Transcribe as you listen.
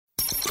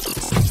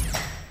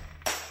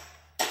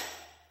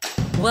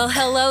Well,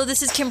 hello,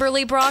 this is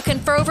Kimberly Brock, and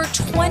for over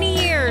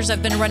 20 years,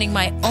 I've been running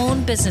my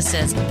own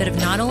businesses that have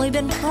not only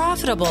been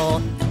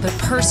profitable, but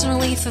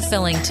personally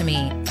fulfilling to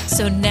me.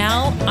 So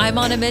now I'm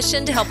on a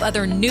mission to help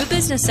other new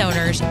business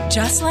owners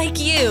just like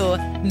you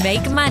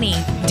make money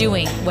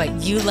doing what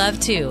you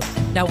love too.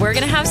 Now we're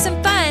going to have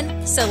some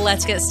fun, so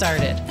let's get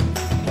started.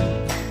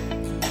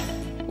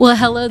 Well,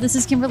 hello, this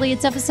is Kimberly.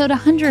 It's episode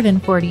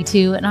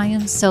 142, and I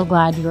am so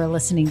glad you are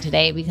listening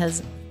today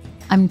because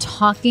I'm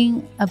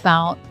talking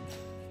about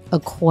a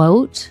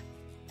quote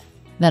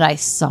that I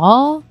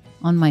saw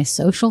on my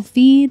social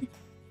feed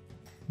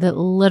that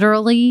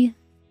literally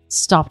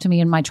stopped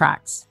me in my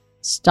tracks.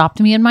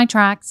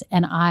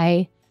 And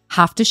I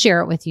have to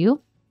share it with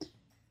you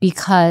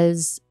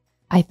because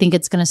I think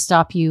it's going to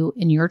stop you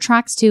in your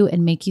tracks too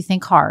and make you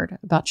think hard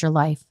about your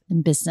life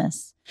and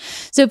business.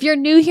 So if you're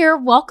new here,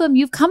 welcome.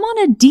 You've come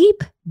on a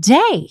deep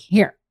day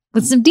here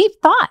with some deep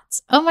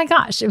thoughts. Oh my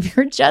gosh, if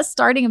you're just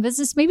starting a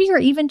business, maybe you're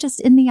even just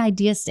in the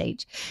idea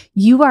stage,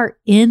 you are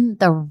in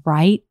the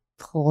right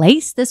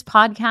place. This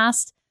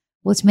podcast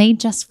was made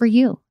just for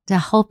you to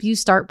help you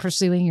start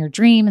pursuing your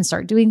dream and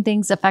start doing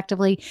things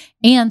effectively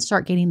and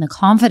start getting the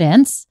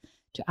confidence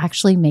to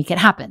actually make it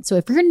happen. So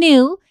if you're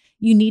new,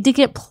 you need to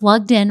get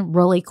plugged in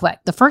really quick.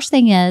 The first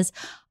thing is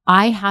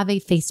I have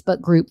a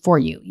Facebook group for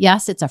you.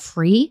 Yes, it's a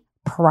free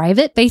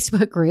private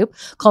Facebook group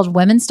called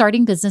Women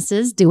Starting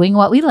Businesses Doing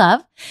What We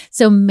Love.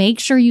 So make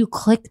sure you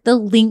click the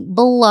link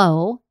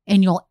below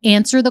and you'll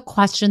answer the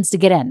questions to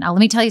get in. Now,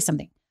 let me tell you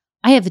something.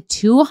 I have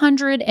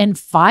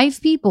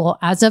 205 people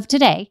as of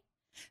today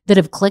that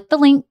have clicked the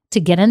link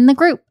to get in the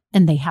group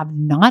and they have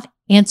not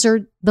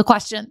answered the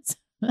questions.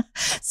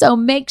 So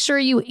make sure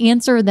you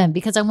answer them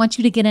because I want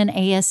you to get in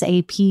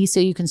ASAP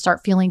so you can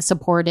start feeling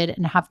supported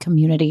and have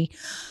community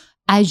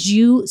as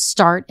you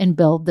start and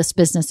build this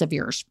business of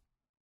yours.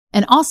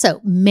 And also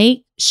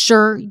make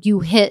sure you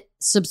hit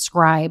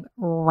subscribe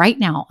right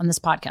now on this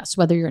podcast,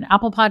 whether you're an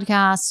Apple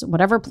Podcasts,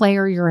 whatever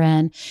player you're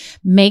in,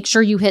 make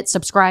sure you hit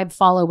subscribe,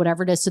 follow,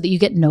 whatever it is so that you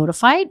get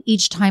notified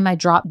each time I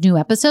drop new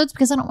episodes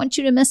because I don't want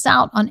you to miss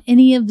out on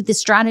any of the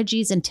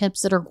strategies and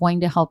tips that are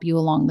going to help you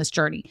along this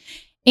journey.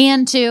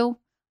 And two,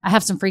 I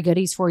have some free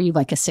goodies for you,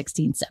 like a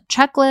 16-step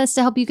checklist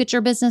to help you get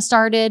your business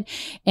started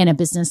and a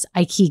business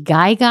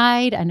Ikigai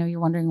guide. I know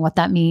you're wondering what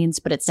that means,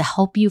 but it's to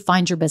help you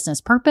find your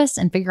business purpose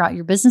and figure out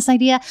your business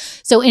idea.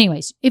 So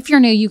anyways, if you're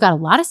new, you got a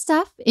lot of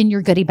stuff in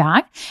your goodie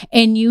bag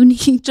and you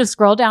need to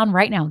scroll down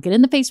right now, get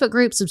in the Facebook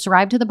group,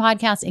 subscribe to the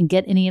podcast and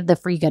get any of the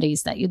free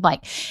goodies that you'd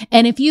like.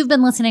 And if you've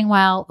been listening a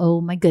while,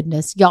 oh my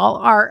goodness, y'all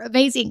are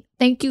amazing.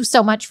 Thank you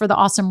so much for the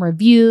awesome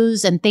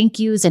reviews and thank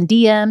yous and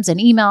DMs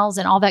and emails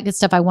and all that good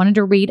stuff. I wanted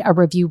to read a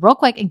review real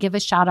quick and give a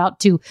shout out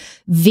to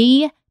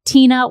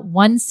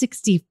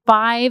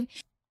VTina165.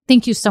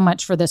 Thank you so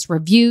much for this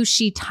review.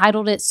 She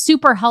titled it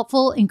Super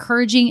Helpful,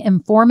 Encouraging,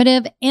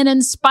 Informative, and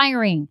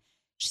Inspiring.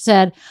 She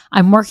said,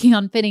 I'm working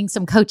on fitting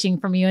some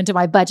coaching from you into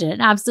my budget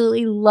and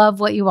absolutely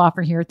love what you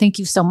offer here. Thank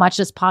you so much.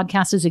 This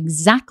podcast is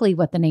exactly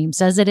what the name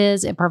says it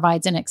is. It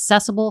provides an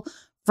accessible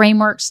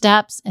framework,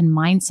 steps, and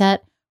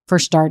mindset for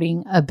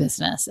starting a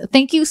business.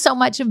 Thank you so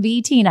much,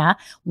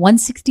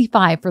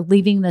 VTina165, for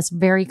leaving this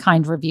very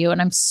kind review.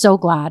 And I'm so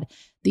glad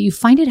that you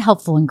find it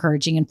helpful,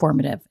 encouraging,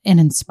 informative, and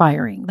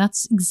inspiring.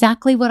 That's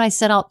exactly what I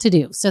set out to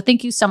do. So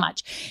thank you so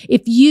much.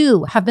 If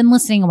you have been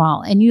listening a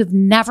while and you have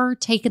never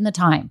taken the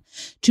time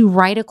to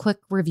write a quick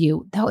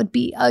review, that would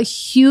be a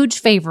huge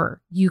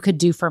favor you could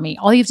do for me.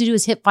 All you have to do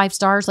is hit 5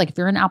 stars. Like if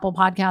you're an Apple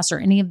Podcast or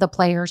any of the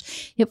players,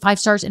 hit 5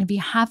 stars. And if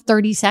you have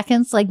 30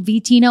 seconds, like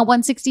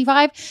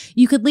VTina165,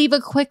 you could leave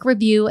a quick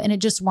review and it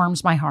just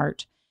warms my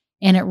heart.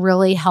 And it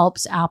really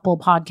helps Apple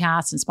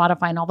Podcasts and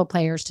Spotify and all the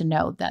players to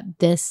know that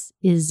this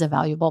is a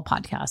valuable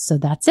podcast. So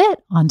that's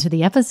it. On to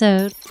the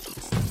episode.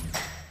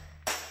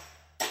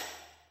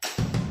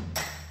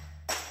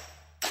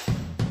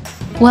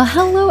 Well,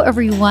 hello,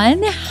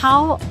 everyone.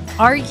 How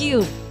are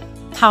you?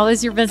 How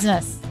is your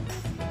business?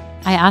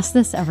 I ask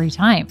this every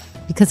time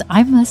because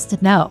I must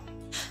know.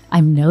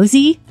 I'm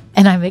nosy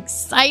and I'm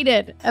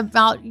excited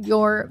about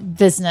your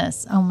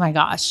business. Oh my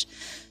gosh.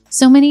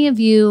 So many of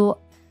you,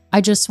 I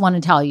just want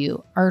to tell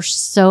you, are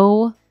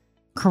so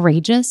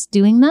courageous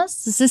doing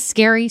this. This is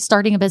scary,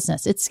 starting a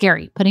business. It's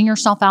scary. Putting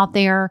yourself out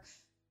there,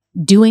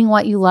 doing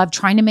what you love,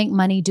 trying to make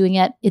money doing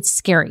it. It's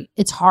scary.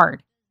 It's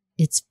hard.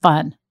 It's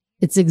fun.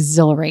 It's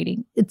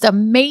exhilarating. It's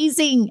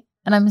amazing.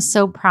 And I'm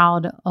so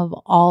proud of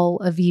all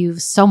of you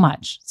so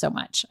much, so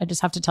much. I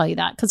just have to tell you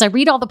that because I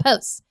read all the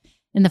posts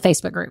in the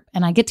Facebook group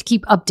and I get to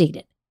keep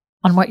updated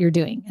on what you're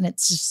doing. And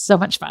it's just so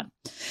much fun.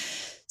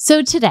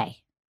 So today,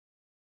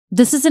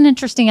 this is an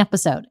interesting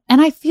episode.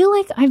 And I feel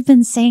like I've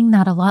been saying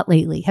that a lot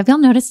lately. Have y'all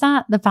noticed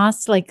that the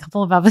past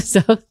couple of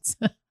episodes?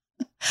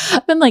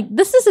 I've been like,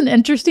 this is an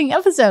interesting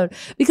episode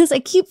because I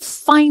keep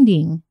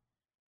finding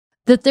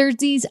that there's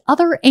these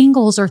other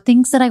angles or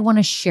things that I want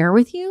to share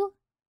with you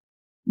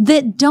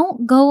that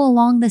don't go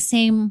along the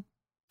same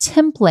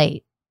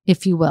template,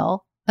 if you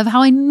will, of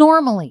how I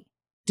normally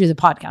do the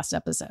podcast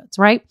episodes,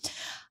 right?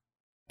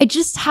 I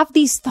just have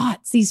these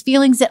thoughts, these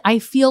feelings that I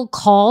feel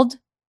called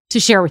to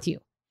share with you.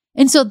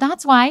 And so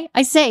that's why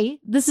I say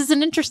this is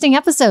an interesting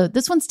episode.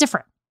 This one's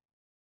different.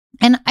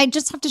 And I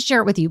just have to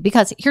share it with you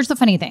because here's the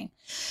funny thing.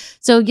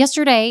 So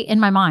yesterday in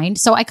my mind,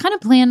 so I kind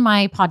of plan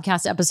my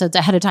podcast episodes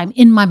ahead of time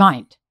in my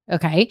mind.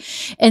 Okay.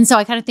 And so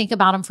I kind of think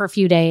about them for a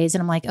few days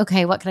and I'm like,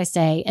 okay, what could I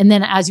say? And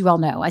then as you all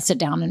know, I sit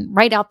down and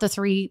write out the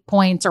 3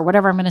 points or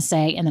whatever I'm going to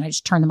say. And then I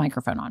just turn the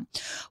microphone on.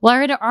 Well,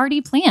 I had already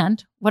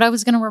planned what I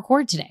was going to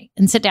record today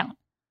and sit down.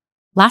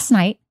 Last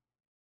night,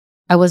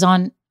 I was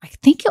on, I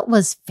think it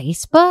was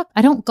Facebook.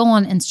 I don't go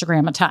on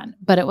Instagram a ton,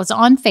 but it was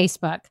on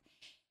Facebook.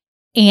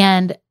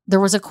 And there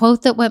was a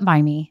quote that went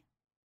by me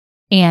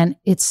and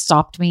it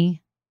stopped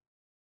me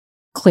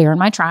clear in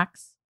my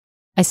tracks.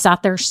 I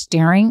sat there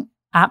staring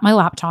at my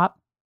laptop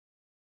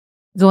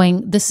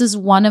going, this is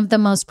one of the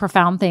most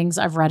profound things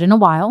I've read in a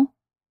while.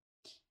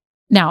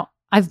 Now,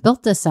 I've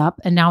built this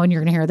up and now when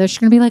you're going to hear this,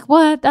 you're going to be like,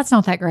 what? That's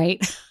not that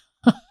great.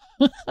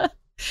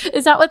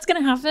 Is that what's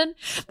going to happen?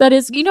 That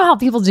is, you know how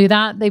people do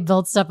that? They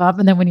build stuff up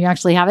and then when you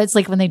actually have it, it's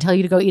like when they tell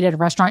you to go eat at a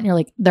restaurant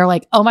and they're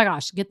like, oh my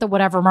gosh, get the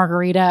whatever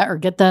margarita or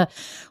get the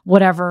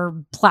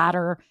whatever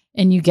platter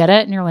and you get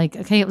it. And you're like,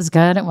 okay, it was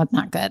good. It was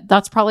not good.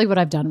 That's probably what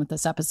I've done with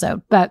this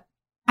episode. But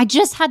I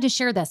just had to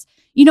share this.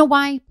 You know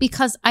why?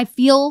 Because I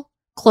feel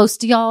close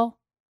to y'all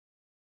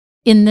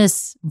in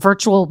this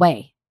virtual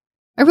way.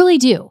 I really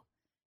do.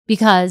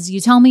 Because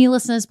you tell me you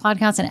listen to this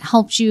podcast and it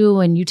helps you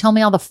and you tell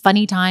me all the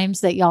funny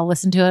times that y'all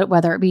listen to it,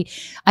 whether it be,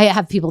 I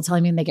have people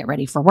telling me they get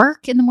ready for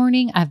work in the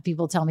morning. I have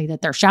people tell me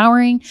that they're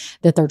showering,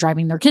 that they're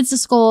driving their kids to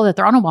school, that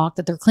they're on a walk,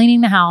 that they're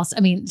cleaning the house.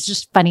 I mean, it's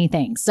just funny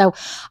things. So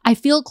I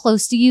feel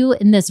close to you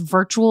in this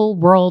virtual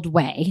world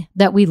way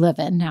that we live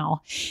in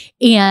now.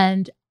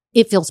 And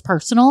it feels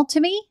personal to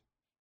me.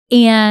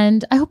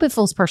 And I hope it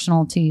feels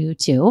personal to you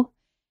too.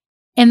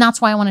 And that's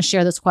why I want to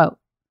share this quote.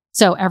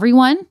 So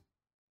everyone,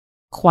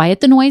 quiet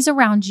the noise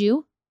around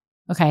you.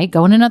 Okay,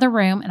 go in another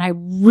room. And I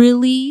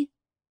really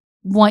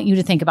want you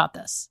to think about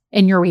this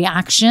and your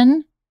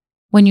reaction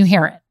when you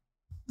hear it.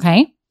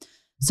 Okay,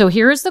 so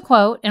here is the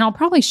quote. And I'll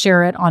probably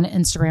share it on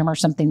Instagram or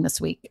something this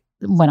week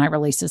when I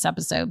release this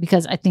episode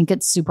because I think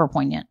it's super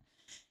poignant.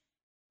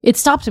 It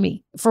stopped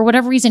me for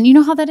whatever reason. You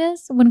know how that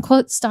is? When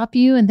quotes stop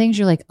you and things,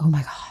 you're like, oh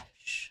my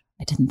gosh,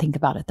 I didn't think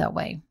about it that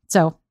way.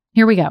 So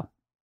here we go.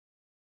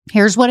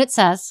 Here's what it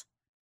says.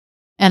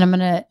 And I'm going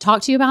to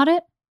talk to you about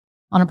it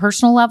on a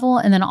personal level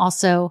and then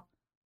also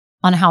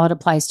on how it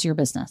applies to your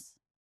business.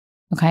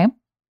 Okay,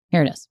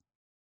 here it is.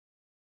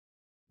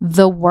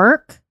 The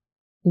work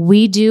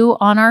we do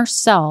on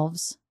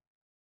ourselves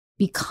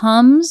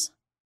becomes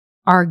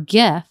our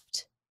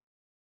gift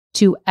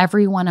to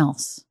everyone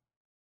else.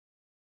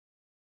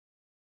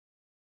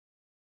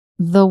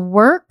 The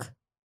work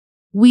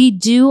we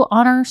do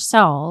on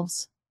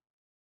ourselves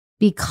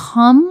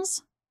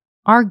becomes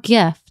our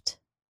gift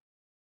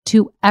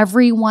to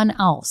everyone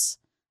else.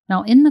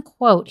 Now, in the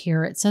quote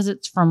here, it says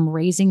it's from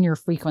Raising Your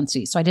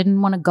Frequency. So I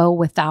didn't want to go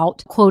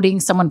without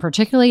quoting someone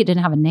particularly. It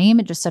didn't have a name.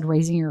 It just said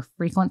Raising Your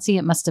Frequency.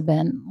 It must have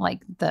been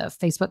like the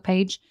Facebook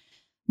page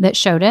that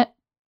showed it.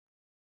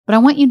 But I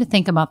want you to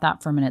think about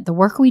that for a minute. The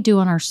work we do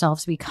on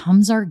ourselves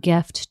becomes our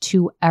gift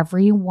to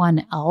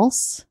everyone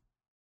else.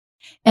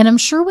 And I'm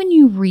sure when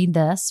you read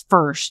this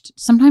first,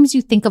 sometimes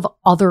you think of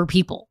other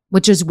people,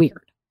 which is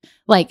weird.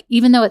 Like,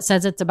 even though it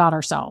says it's about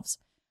ourselves,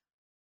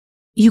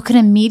 you can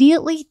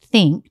immediately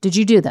think, did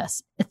you do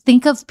this?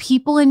 Think of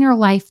people in your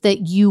life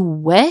that you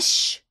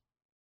wish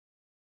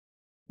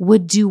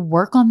would do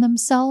work on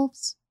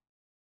themselves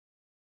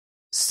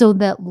so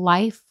that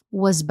life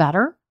was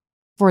better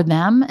for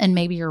them and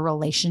maybe your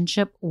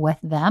relationship with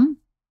them.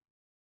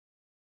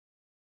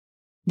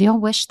 Do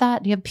y'all wish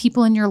that? Do you have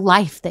people in your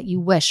life that you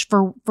wish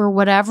for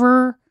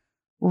whatever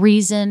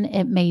reason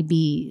it may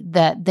be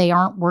that they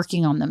aren't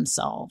working on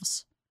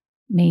themselves?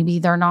 Maybe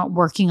they're not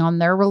working on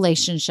their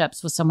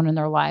relationships with someone in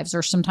their lives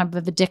or some type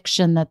of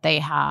addiction that they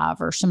have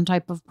or some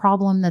type of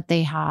problem that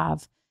they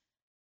have.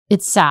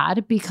 It's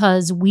sad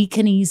because we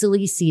can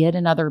easily see it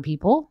in other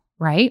people,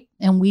 right?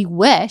 And we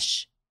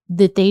wish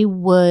that they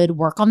would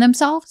work on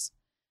themselves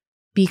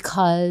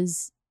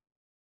because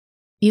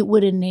it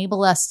would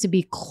enable us to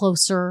be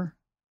closer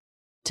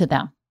to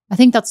them. I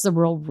think that's the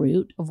real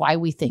root of why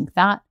we think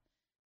that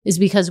is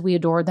because we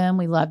adore them,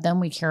 we love them,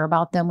 we care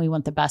about them, we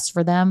want the best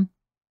for them.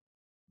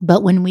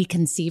 But when we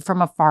can see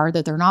from afar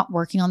that they're not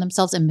working on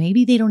themselves and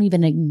maybe they don't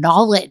even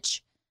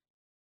acknowledge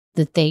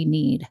that they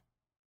need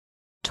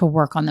to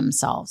work on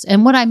themselves.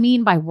 And what I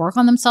mean by work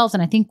on themselves,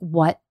 and I think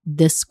what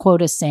this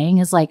quote is saying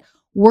is like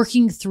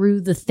working through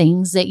the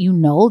things that you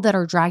know that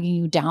are dragging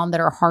you down, that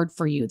are hard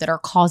for you, that are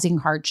causing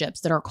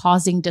hardships, that are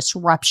causing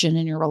disruption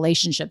in your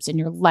relationships, in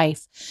your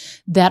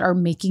life, that are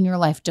making your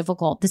life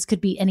difficult. This could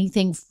be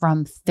anything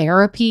from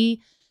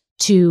therapy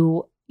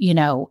to,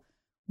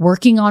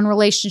 working on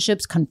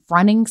relationships,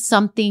 confronting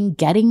something,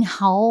 getting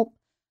help,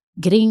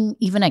 getting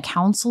even a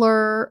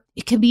counselor.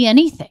 It could be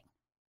anything.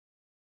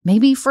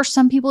 Maybe for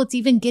some people, it's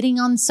even getting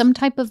on some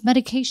type of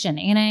medication,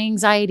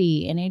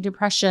 anti-anxiety,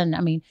 anti-depression.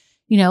 I mean,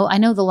 I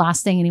know the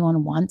last thing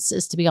anyone wants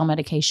is to be on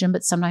medication,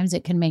 but sometimes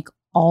it can make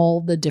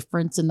all the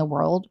difference in the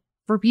world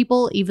for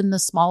people, even the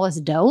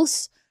smallest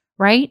dose,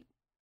 right?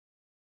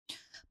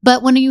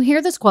 But when you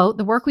hear this quote,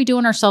 the work we do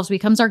on ourselves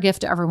becomes our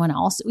gift to everyone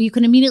else. You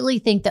can immediately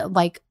think that,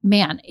 like,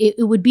 man,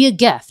 it would be a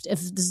gift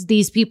if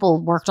these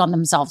people worked on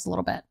themselves a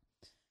little bit,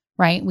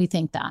 right? We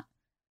think that.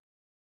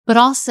 But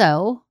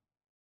also,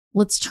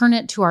 let's turn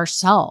it to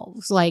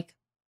ourselves. Like,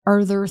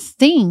 are there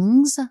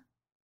things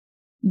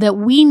that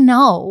we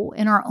know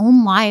in our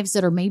own lives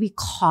that are maybe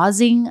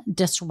causing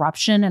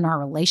disruption in our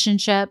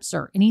relationships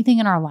or anything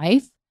in our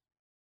life,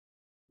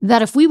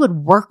 that if we would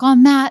work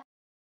on that,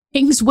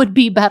 things would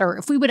be better?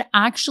 If we would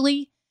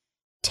actually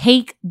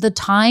take the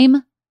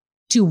time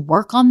to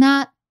work on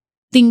that,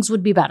 things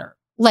would be better.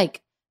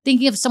 Like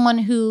thinking of someone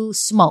who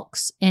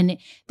smokes and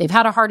they've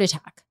had a heart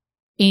attack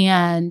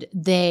and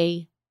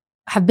they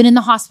have been in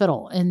the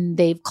hospital and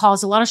they've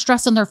caused a lot of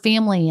stress on their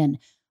family and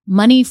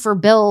money for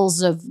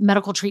bills of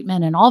medical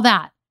treatment and all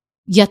that,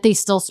 yet they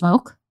still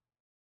smoke.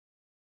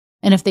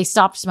 And if they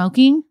stopped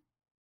smoking,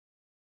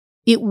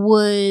 it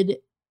would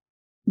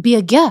be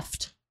a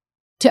gift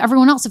to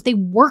everyone else. If they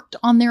worked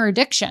on their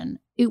addiction,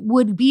 it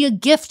would be a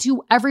gift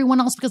to everyone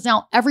else because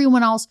now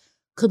everyone else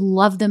could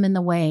love them in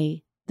the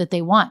way that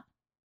they want.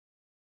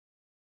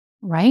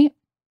 Right?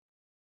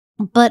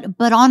 But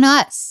on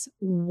us,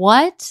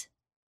 what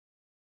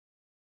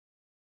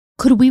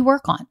could we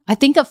work on? I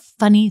think of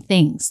funny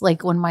things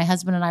like when my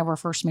husband and I were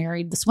first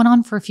married. This went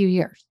on for a few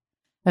years.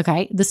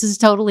 Okay. This is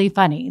totally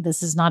funny.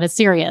 This is not as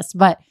serious,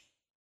 but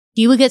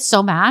he would get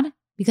so mad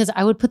because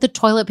I would put the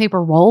toilet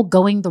paper roll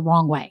going the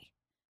wrong way,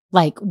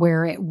 like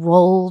where it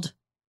rolled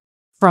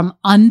from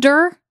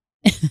under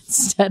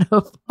instead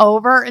of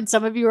over. And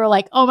some of you are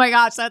like, oh my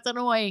gosh, that's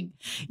annoying.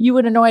 You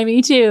would annoy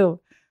me too.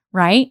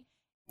 Right.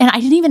 And I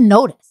didn't even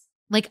notice.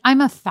 Like,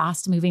 I'm a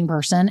fast moving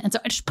person. And so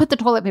I just put the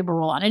toilet paper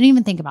roll on. I didn't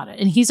even think about it.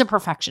 And he's a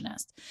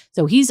perfectionist.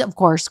 So he's, of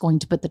course, going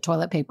to put the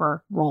toilet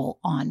paper roll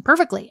on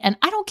perfectly. And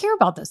I don't care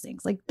about those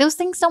things. Like, those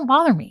things don't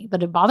bother me,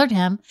 but it bothered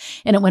him.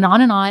 And it went on.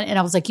 And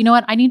I was like, you know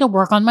what? I need to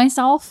work on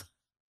myself.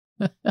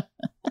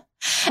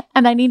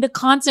 And I need to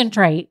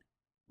concentrate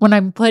when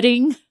I'm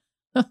putting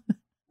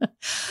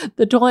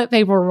the toilet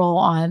paper roll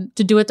on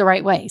to do it the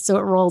right way. So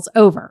it rolls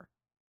over.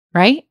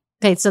 Right?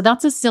 Okay. So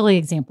that's a silly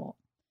example.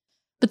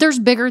 But there's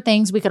bigger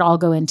things we could all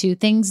go into,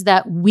 things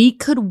that we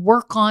could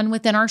work on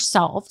within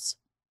ourselves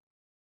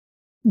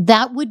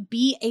that would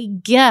be a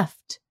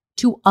gift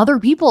to other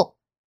people,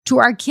 to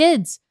our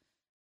kids.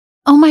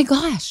 Oh my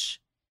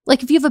gosh.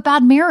 Like if you have a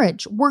bad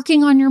marriage,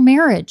 working on your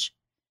marriage,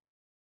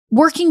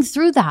 working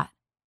through that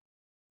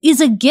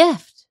is a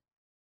gift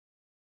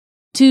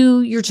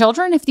to your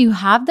children if you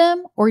have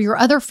them, or your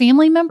other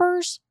family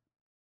members,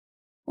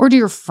 or to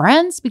your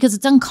friends because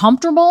it's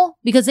uncomfortable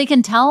because they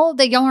can tell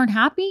that y'all aren't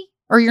happy.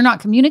 Or you're not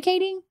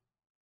communicating?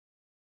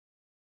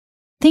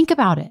 Think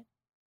about it.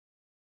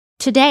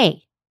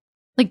 Today,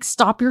 like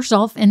stop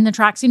yourself in the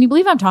tracks. Can you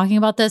believe I'm talking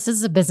about this? This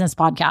is a business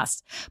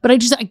podcast. But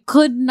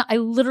I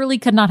literally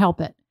could not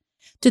help it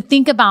to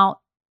think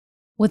about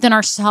within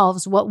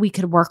ourselves what we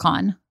could work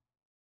on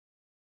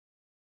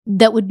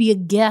that would be a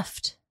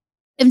gift.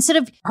 Instead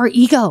of our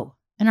ego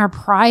and our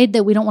pride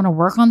that we don't want to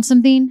work on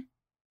something.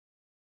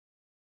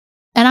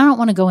 And I don't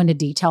want to go into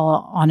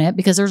detail on it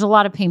because there's a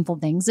lot of painful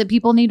things that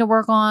people need to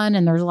work on.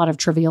 And there's a lot of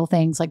trivial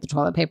things like the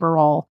toilet paper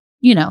roll,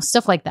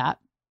 stuff like that.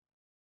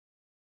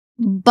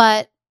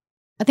 But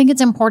I think it's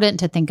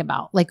important to think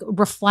about, like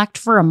reflect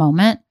for a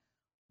moment.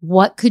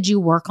 What could you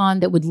work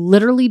on that would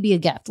literally be a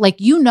gift? Like,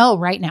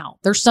 right now,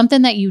 there's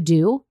something that you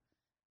do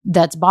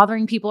that's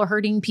bothering people or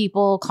hurting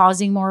people,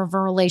 causing more of a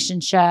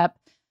relationship,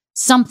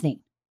 something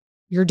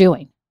you're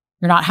doing.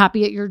 You're not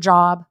happy at your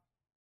job.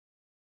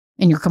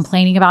 And you're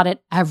complaining about it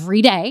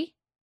every day,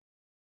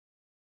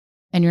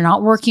 and you're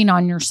not working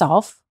on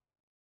yourself,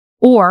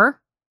 or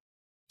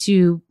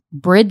to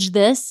bridge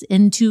this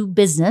into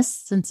business,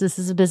 since this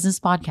is a business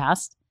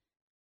podcast,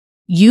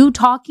 you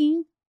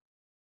talking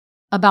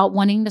about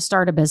wanting to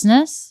start a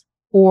business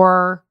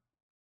or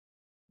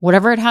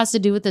whatever it has to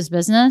do with this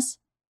business,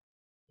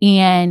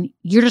 and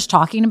you're just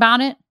talking about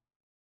it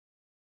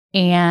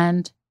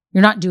and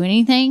you're not doing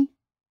anything.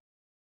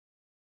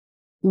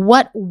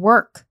 What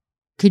work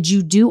could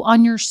you do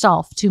on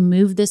yourself to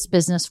move this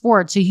business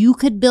forward so you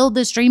could build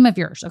this dream of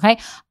yours? Okay.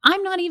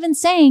 I'm not even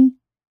saying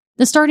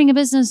that starting a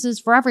business is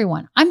for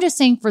everyone. I'm just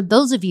saying for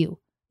those of you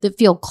that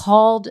feel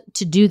called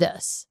to do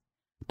this,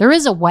 there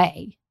is a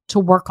way to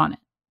work on it.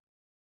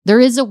 There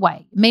is a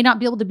way. It may not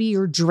be able to be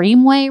your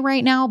dream way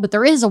right now, but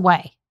there is a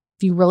way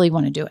if you really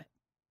want to do it.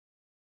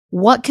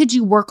 What could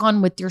you work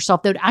on with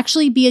yourself that would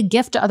actually be a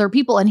gift to other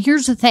people? And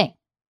here's the thing.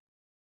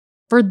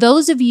 For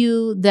those of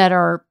you that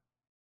are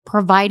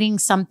providing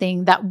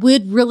something that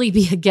would really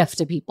be a gift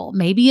to people.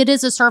 Maybe it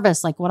is a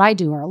service like what I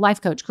do, or a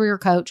life coach, career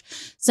coach,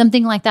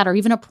 something like that, or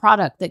even a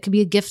product that could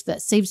be a gift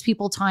that saves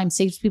people time,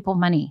 saves people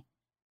money.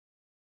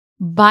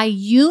 By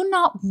you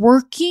not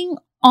working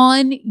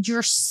on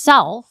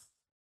yourself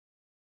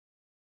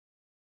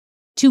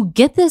to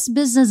get this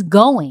business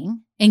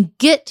going and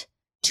get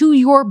to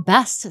your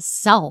best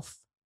self,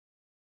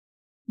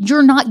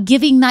 you're not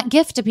giving that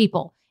gift to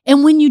people.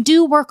 And when you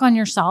do work on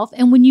yourself,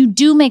 and when you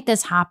do make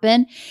this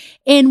happen,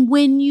 and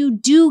when you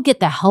do get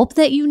the help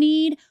that you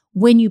need,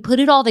 when you put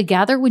it all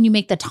together, when you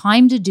make the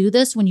time to do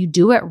this, when you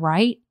do it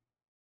right,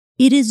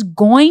 it is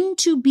going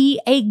to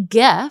be a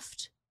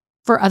gift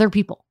for other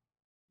people.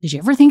 Did you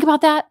ever think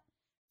about that?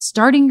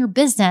 Starting your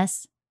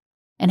business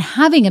and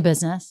having a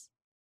business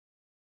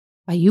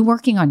by you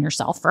working on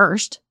yourself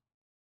first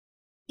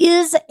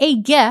is a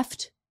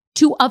gift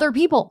to other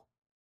people.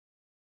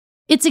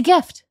 It's a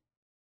gift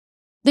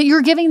that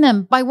you're giving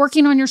them by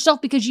working on yourself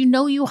because you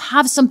know you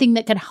have something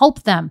that could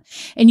help them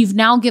and you've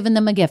now given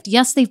them a gift.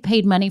 Yes, they've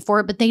paid money for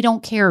it, but they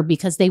don't care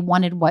because they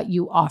wanted what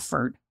you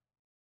offered.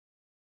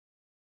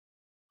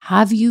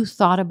 Have you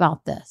thought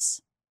about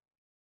this?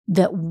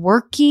 That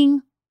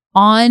working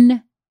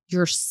on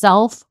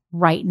yourself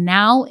right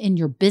now in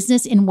your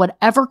business, in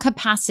whatever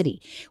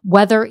capacity,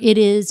 whether it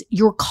is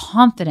your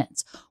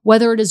confidence,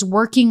 whether it is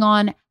working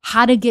on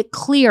how to get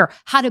clear,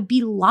 how to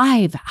be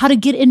live, how to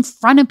get in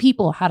front of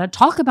people, how to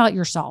talk about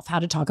yourself, how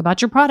to talk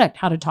about your product,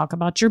 how to talk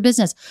about your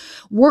business.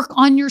 Work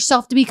on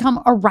yourself to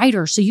become a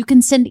writer so you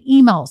can send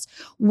emails.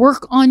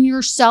 Work on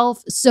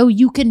yourself so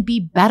you can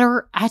be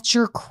better at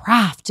your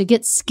craft, to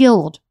get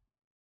skilled.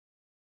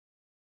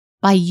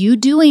 By you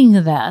doing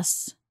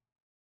this,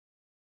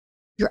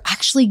 you're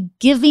actually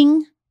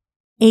giving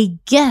a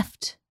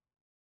gift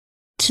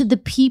to the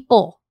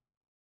people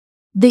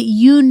that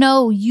you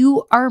know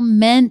you are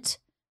meant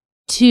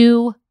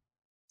to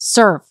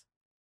serve.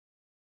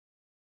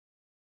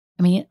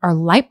 I mean, are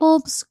light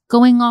bulbs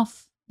going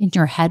off in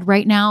your head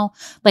right now?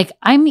 Like,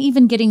 I'm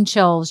even getting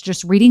chills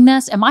just reading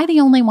this. Am I the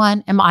only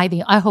one?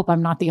 I hope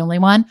I'm not the only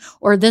one,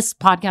 or this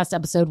podcast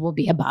episode will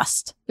be a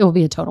bust. It will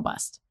be a total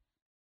bust.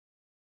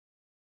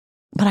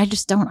 But I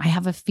just don't. I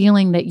have a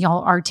feeling that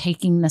y'all are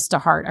taking this to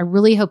heart. I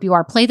really hope you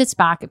are. Play this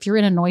back. If you're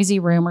in a noisy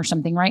room or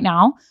something right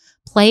now,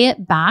 play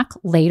it back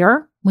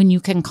later when you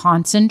can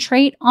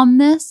concentrate on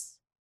this.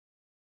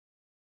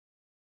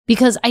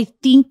 Because I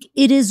think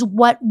it is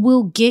what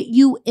will get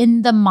you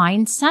in the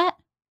mindset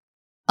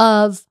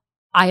of,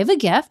 I have a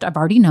gift. I've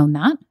already known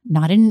that.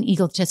 Not in an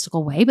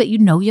egotistical way, but you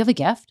know you have a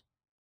gift.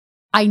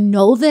 I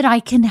know that I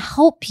can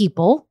help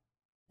people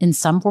in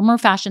some form or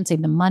fashion,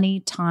 save them money,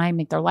 time,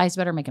 make their lives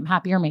better, make them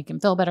happier, make them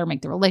feel better,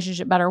 make the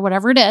relationship better,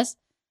 whatever it is,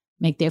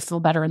 make them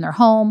feel better in their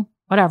home,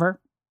 whatever.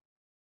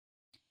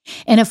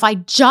 And if I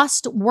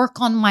just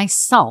work on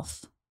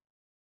myself,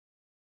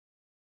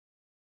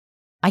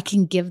 I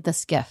can give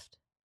this gift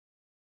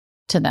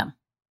to them.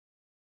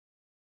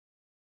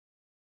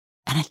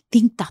 And I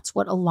think that's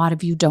what a lot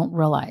of you don't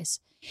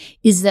realize,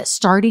 is that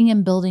starting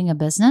and building a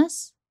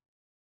business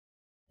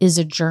is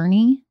a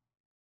journey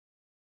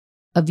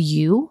of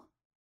you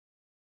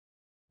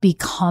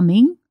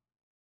becoming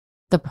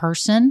the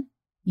person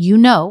you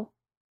know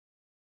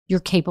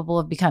you're capable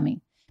of becoming,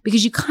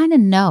 because you kind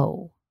of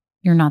know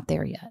you're not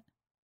there yet,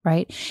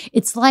 right?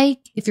 It's like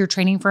if you're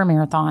training for a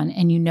marathon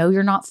and you know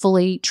you're not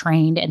fully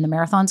trained and the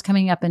marathon's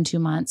coming up in 2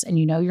 months and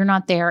you know you're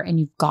not there, and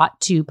you've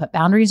got to put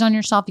boundaries on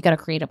yourself. You got to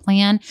create a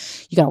plan.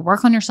 You got to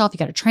work on yourself. You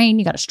got to train.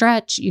 You got to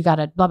stretch. You got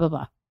to blah, blah,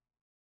 blah.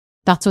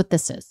 That's what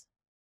this is.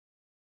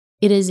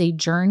 It is a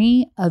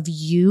journey of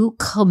you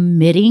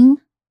committing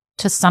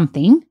to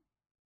something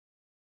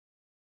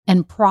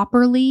and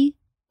properly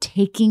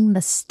taking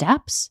the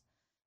steps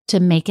to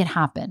make it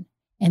happen.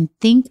 And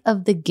think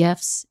of the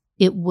gifts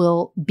it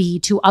will be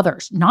to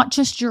others, not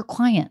just your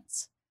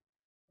clients,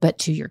 but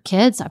to your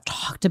kids. I've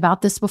talked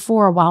about this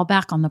before a while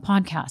back on the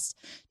podcast.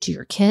 To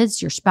your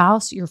kids, your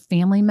spouse, your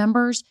family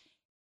members,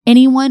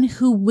 anyone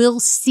who will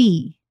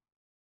see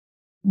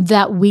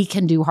that we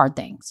can do hard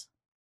things,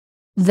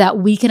 that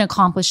we can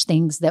accomplish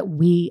things that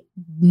we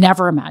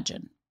never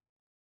imagined,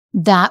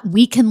 that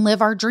we can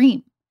live our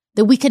dream,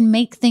 that we can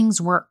make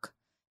things work,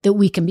 that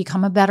we can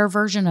become a better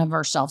version of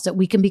ourselves, that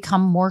we can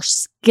become more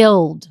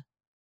skilled.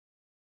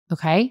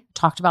 Okay?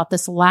 Talked about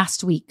this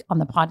last week on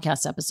the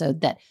podcast episode,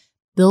 that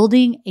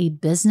building a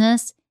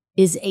business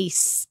is a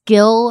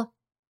skill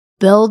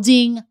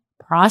building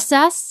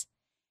process.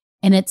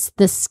 And it's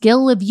the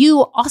skill of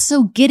you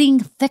also getting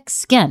thick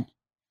skin.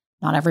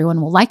 Not everyone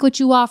will like what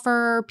you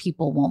offer.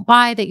 People won't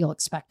buy that you'll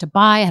expect to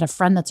buy. I had a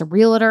friend that's a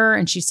realtor,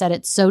 and she said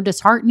it's so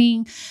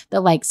disheartening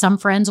that like some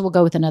friends will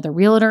go with another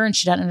realtor and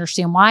she doesn't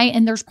understand why.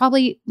 And there's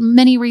probably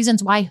many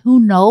reasons why, who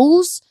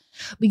knows,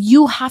 but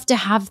you have to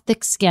have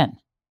thick skin.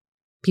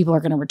 People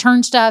are going to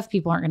return stuff.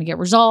 People aren't going to get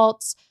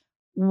results,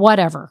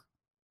 whatever.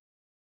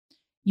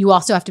 You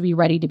also have to be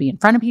ready to be in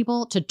front of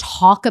people, to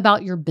talk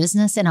about your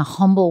business in a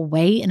humble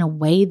way, in a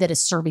way that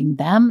is serving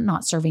them,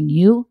 not serving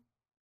you.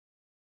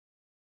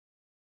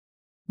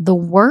 The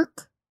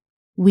work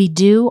we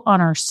do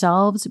on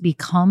ourselves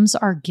becomes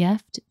our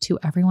gift to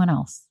everyone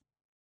else.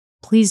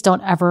 Please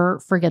don't ever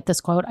forget this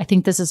quote. I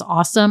think this is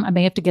awesome. I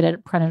may have to get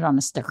it printed on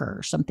a sticker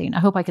or something. I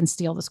hope I can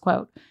steal this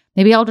quote.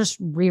 Maybe I'll just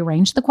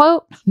rearrange the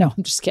quote. No,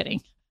 I'm just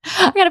kidding.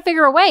 I got to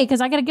figure a way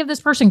because I got to give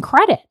this person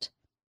credit.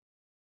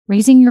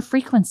 Raising your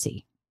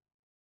frequency.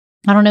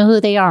 I don't know who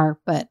they are,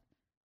 but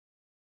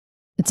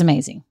it's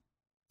amazing.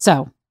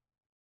 So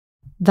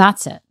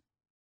That's it.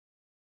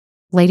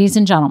 Ladies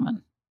and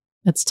gentlemen,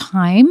 it's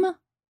time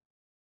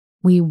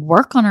we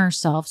work on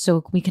ourselves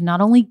so we can not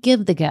only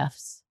give the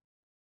gifts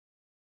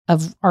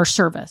of our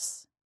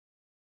service,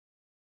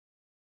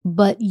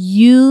 but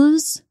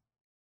use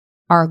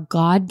our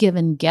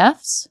God-given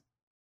gifts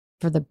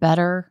for the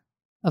better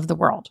of the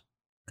world.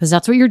 Because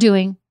that's what you're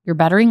doing. You're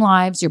bettering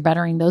lives. You're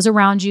bettering those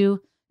around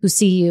you who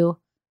see you.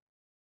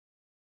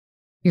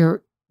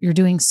 You're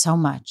doing so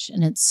much,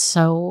 and it's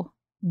so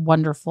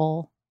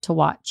wonderful to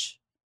watch.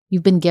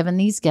 You've been given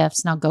these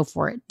gifts. Now go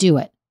for it. Do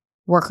it.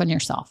 Work on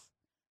yourself.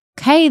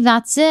 Okay,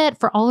 that's it.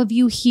 For all of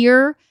you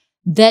here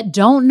that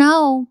don't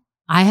know,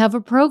 I have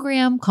a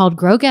program called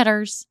Grow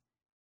Getters.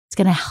 It's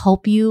going to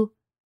help you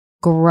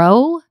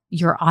grow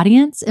your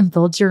audience and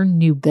build your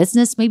new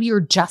business. Maybe you're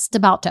just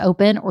about to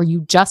open, or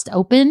you just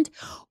opened,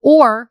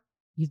 or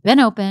you've been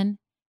open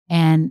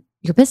and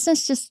your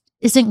business just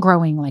isn't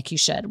growing like you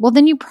should. Well,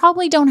 then you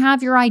probably don't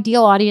have your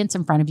ideal audience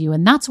in front of you.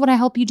 And that's what I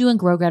help you do in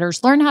Grow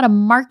Getters. Learn how to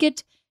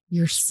market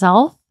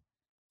yourself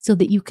so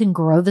that you can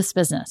grow this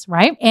business,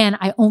 right? And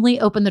I only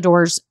open the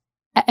doors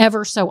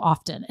ever so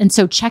often. And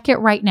so check it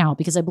right now,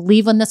 because I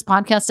believe when this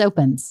podcast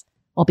opens,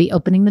 I'll be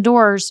opening the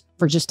doors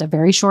for just a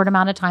very short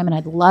amount of time. And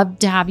I'd love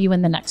to have you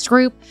in the next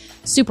group.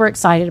 Super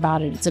excited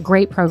about it. It's a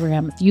great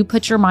program. If you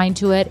put your mind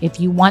to it, if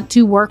you want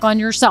to work on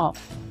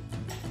yourself,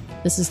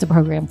 this is the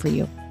program for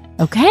you.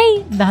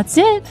 Okay, that's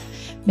it.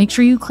 Make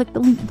sure you click the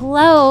link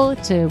below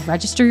to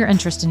register your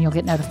interest and you'll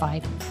get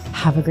notified.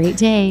 Have a great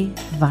day.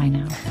 Bye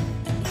now.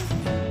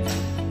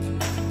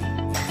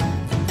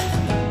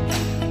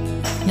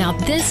 Now,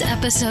 this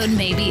episode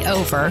may be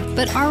over,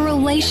 but our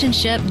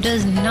relationship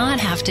does not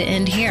have to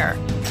end here.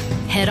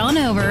 Head on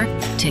over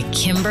to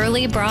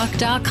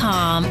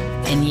KimberlyBrock.com,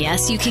 and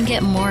yes, you can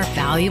get more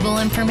valuable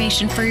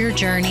information for your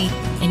journey.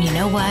 And you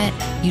know what?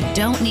 You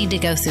don't need to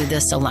go through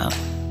this alone.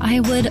 I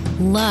would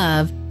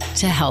love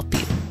to help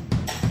you.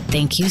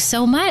 Thank you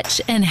so much,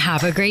 and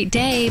have a great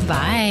day.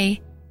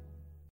 Bye.